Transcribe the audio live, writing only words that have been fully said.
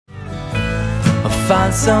or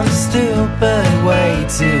find some stupid way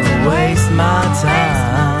to waste my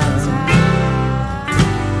time.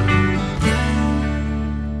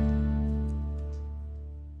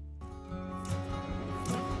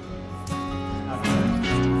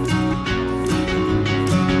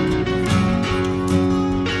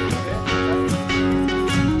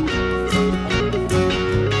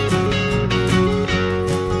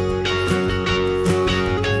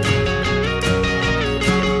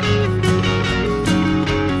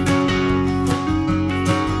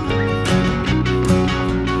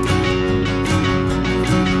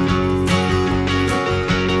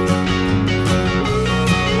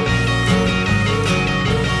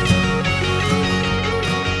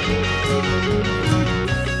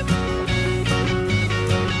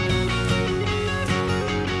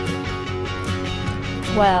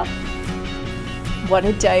 Well, what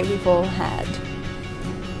a day we've all had.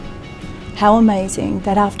 How amazing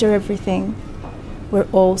that after everything, we're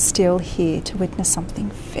all still here to witness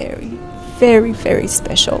something very, very, very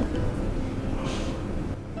special.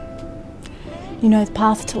 You know, the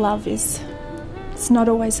path to love it's not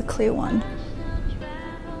always a clear one.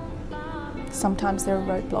 Sometimes there are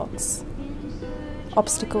roadblocks,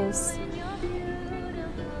 obstacles,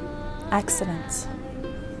 accidents.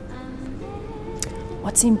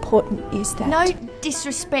 What's important is that... No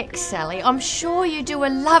disrespect, Sally. I'm sure you do a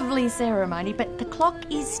lovely ceremony, but the clock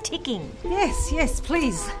is ticking. Yes, yes,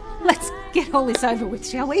 please. Let's get all this over with,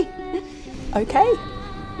 shall we? Okay.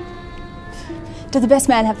 Does the best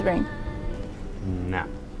man have the ring? No.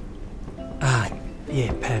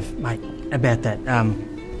 Yeah, Pav, mate, about that.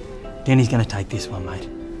 Danny's going to take this one,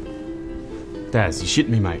 mate. Daz, you shit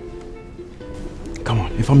me, mate. Come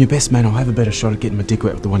on, if I'm your best man, I'll have a better shot at getting my dick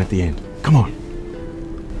wet with the one at the end. Come on.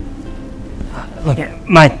 Look,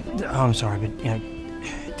 mate, I'm sorry, but, you know,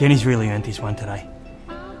 Danny's really earned this one today.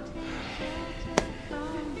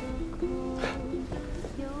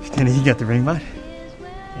 Danny, you got the ring, mate?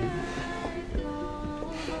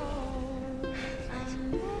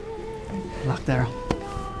 Luck, Darryl.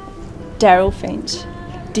 Darryl Finch,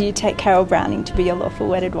 do you take Carol Browning to be your lawful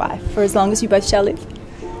wedded wife for as long as you both shall live?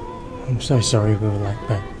 I'm so sorry we were late,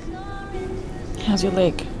 but... How's your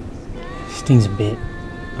leg? Stings a bit.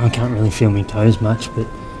 I can't really feel my toes much, but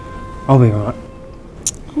I'll be right.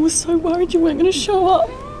 I was so worried you weren't going to show up.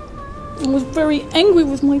 I was very angry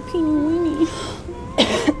with my peeny weeny.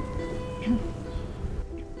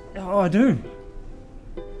 Oh, I do.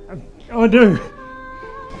 I do.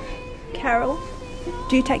 Carol,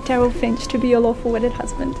 do you take Darryl Finch to be your lawful wedded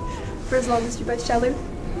husband for as long as you both shall live?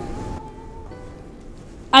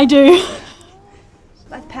 I do.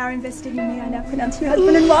 By the power invested in me, I now pronounce you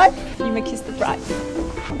husband and wife. You may kiss the bride.